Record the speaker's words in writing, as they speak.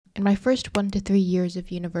In my first 1 to 3 years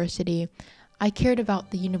of university, I cared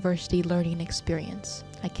about the university learning experience.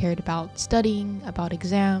 I cared about studying, about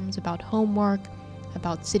exams, about homework,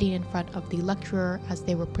 about sitting in front of the lecturer as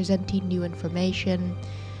they were presenting new information.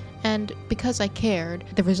 And because I cared,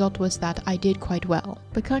 the result was that I did quite well.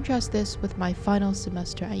 But contrast this with my final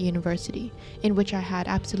semester at university, in which I had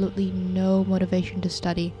absolutely no motivation to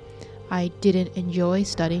study. I didn't enjoy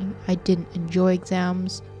studying, I didn't enjoy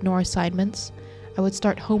exams, nor assignments. I would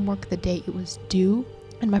start homework the day it was due,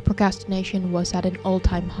 and my procrastination was at an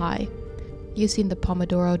all-time high. Using the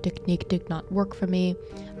Pomodoro technique did not work for me.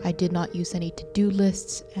 I did not use any to-do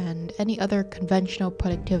lists, and any other conventional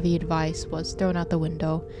productivity advice was thrown out the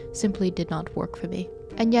window, simply did not work for me.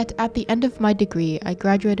 And yet, at the end of my degree, I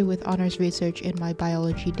graduated with honors research in my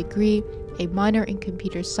biology degree, a minor in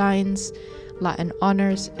computer science, Latin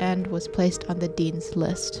honors, and was placed on the dean's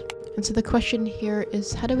list. And so the question here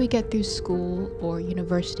is, how do we get through school or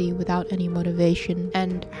university without any motivation?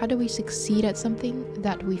 And how do we succeed at something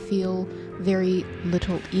that we feel very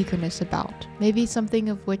little eagerness about? Maybe something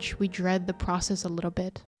of which we dread the process a little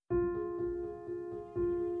bit.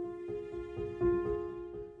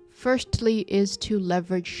 Firstly is to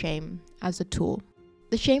leverage shame as a tool.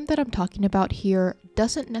 The shame that I'm talking about here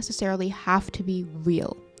doesn't necessarily have to be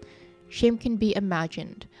real. Shame can be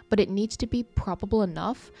imagined, but it needs to be probable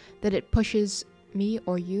enough that it pushes me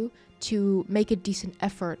or you to make a decent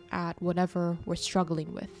effort at whatever we're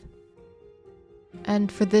struggling with.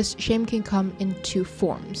 And for this, shame can come in two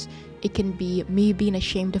forms. It can be me being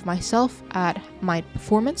ashamed of myself at my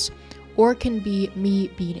performance, or it can be me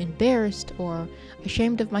being embarrassed or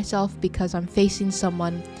ashamed of myself because I'm facing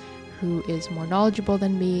someone who is more knowledgeable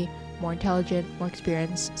than me, more intelligent, more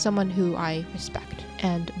experienced, someone who I respect.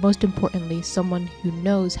 And most importantly, someone who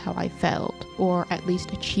knows how I failed, or at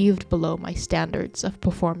least achieved below my standards of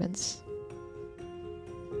performance.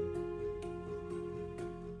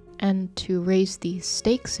 And to raise the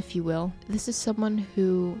stakes, if you will, this is someone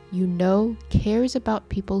who you know cares about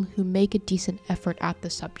people who make a decent effort at the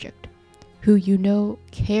subject, who you know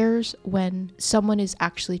cares when someone is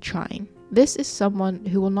actually trying. This is someone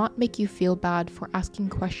who will not make you feel bad for asking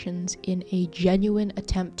questions in a genuine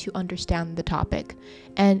attempt to understand the topic.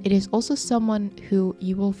 And it is also someone who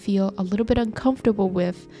you will feel a little bit uncomfortable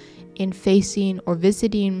with in facing or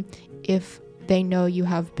visiting if they know you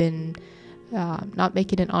have been not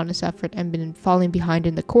making an honest effort and been falling behind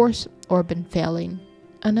in the course or been failing.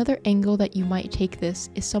 Another angle that you might take this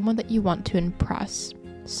is someone that you want to impress.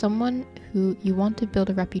 Someone who you want to build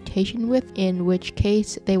a reputation with, in which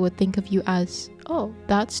case they would think of you as, oh,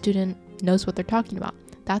 that student knows what they're talking about.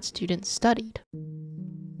 That student studied.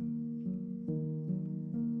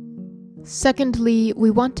 Secondly,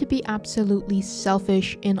 we want to be absolutely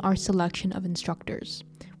selfish in our selection of instructors,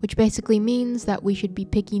 which basically means that we should be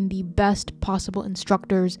picking the best possible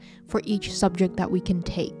instructors for each subject that we can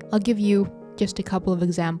take. I'll give you just a couple of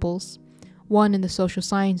examples. One in the social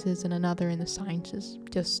sciences and another in the sciences.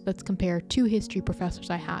 Just let's compare two history professors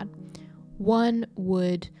I had. One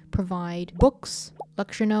would provide books,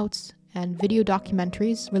 lecture notes, and video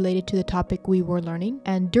documentaries related to the topic we were learning.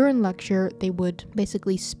 And during lecture, they would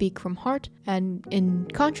basically speak from heart. And in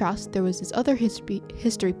contrast, there was this other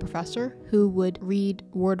history professor who would read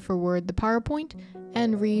word for word the PowerPoint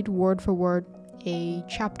and read word for word a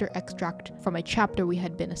chapter extract from a chapter we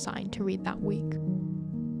had been assigned to read that week.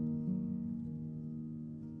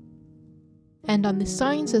 And on the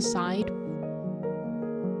sciences side,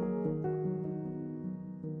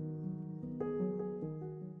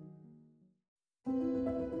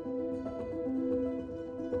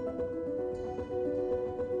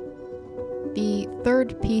 the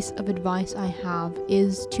third piece of advice I have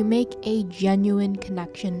is to make a genuine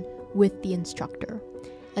connection with the instructor,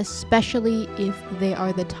 especially if they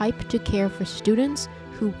are the type to care for students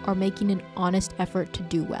who are making an honest effort to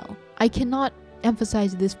do well. I cannot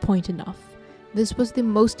emphasize this point enough. This was the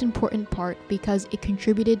most important part because it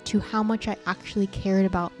contributed to how much I actually cared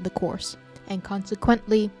about the course, and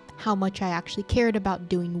consequently, how much I actually cared about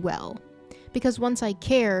doing well. Because once I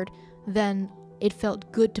cared, then it felt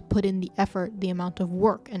good to put in the effort, the amount of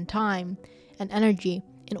work and time and energy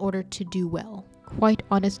in order to do well. Quite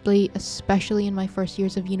honestly, especially in my first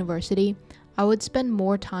years of university, I would spend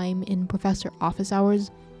more time in professor office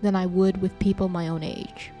hours than I would with people my own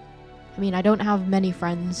age. I mean, I don't have many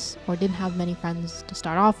friends, or didn't have many friends to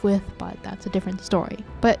start off with, but that's a different story.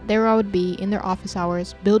 But there I would be in their office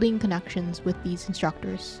hours, building connections with these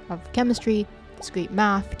instructors of chemistry, discrete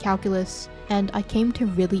math, calculus, and I came to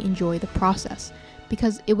really enjoy the process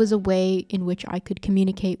because it was a way in which I could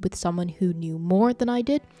communicate with someone who knew more than I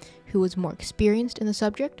did, who was more experienced in the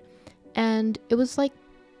subject, and it was like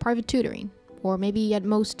private tutoring, or maybe at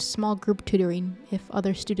most small group tutoring if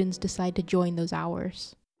other students decide to join those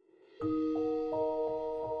hours.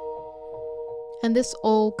 And this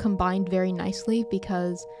all combined very nicely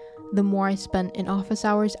because the more I spent in office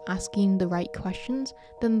hours asking the right questions,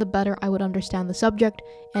 then the better I would understand the subject,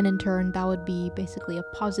 and in turn that would be basically a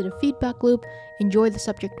positive feedback loop, enjoy the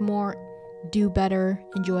subject more, do better,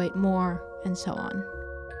 enjoy it more, and so on.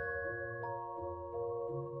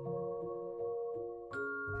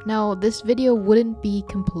 Now, this video wouldn't be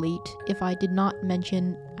complete if I did not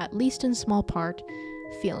mention, at least in small part,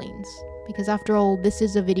 feelings, because after all, this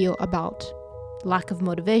is a video about lack of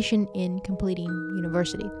motivation in completing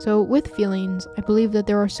university. So with feelings, I believe that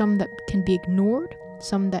there are some that can be ignored,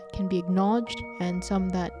 some that can be acknowledged, and some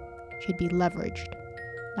that should be leveraged.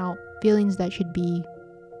 Now, feelings that should be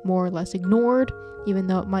more or less ignored, even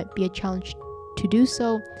though it might be a challenge to do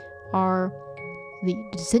so, are the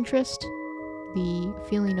disinterest, the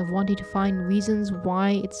feeling of wanting to find reasons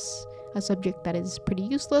why it's a subject that is pretty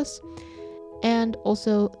useless, and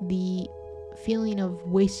also the feeling of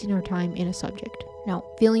wasting our time in a subject. Now,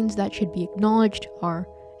 feelings that should be acknowledged are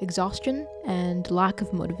exhaustion and lack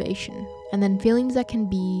of motivation. And then feelings that can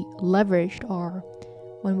be leveraged are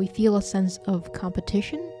when we feel a sense of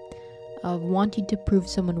competition, of wanting to prove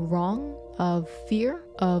someone wrong, of fear,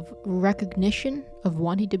 of recognition, of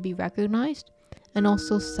wanting to be recognized, and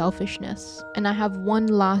also selfishness. And I have one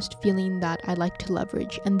last feeling that I like to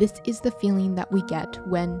leverage, and this is the feeling that we get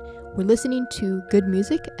when we're listening to good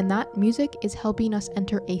music, and that music is helping us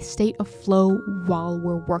enter a state of flow while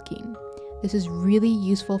we're working. This is really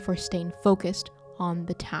useful for staying focused on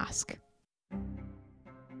the task.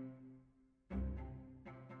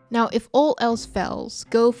 Now, if all else fails,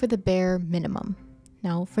 go for the bare minimum.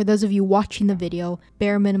 Now, for those of you watching the video,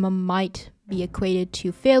 bare minimum might be equated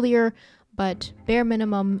to failure, but bare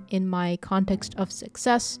minimum in my context of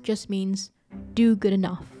success just means do good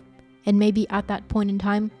enough. And maybe at that point in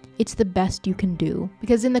time, it's the best you can do.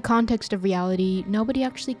 Because in the context of reality, nobody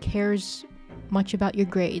actually cares much about your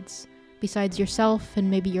grades, besides yourself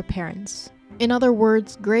and maybe your parents. In other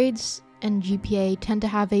words, grades and GPA tend to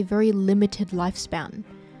have a very limited lifespan.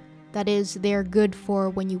 That is, they're good for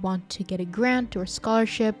when you want to get a grant or a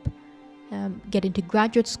scholarship, get into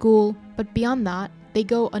graduate school, but beyond that, they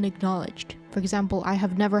go unacknowledged. For example, I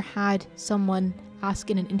have never had someone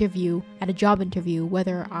ask in an interview, at a job interview,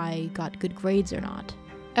 whether I got good grades or not.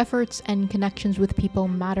 Efforts and connections with people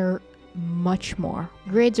matter much more.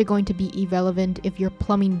 Grades are going to be irrelevant if your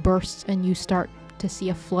plumbing bursts and you start to see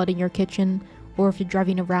a flood in your kitchen, or if you're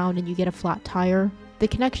driving around and you get a flat tire. The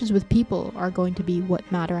connections with people are going to be what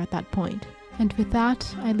matter at that point. And with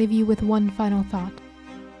that, I leave you with one final thought.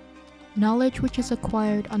 Knowledge which is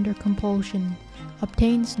acquired under compulsion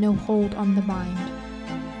obtains no hold on the mind.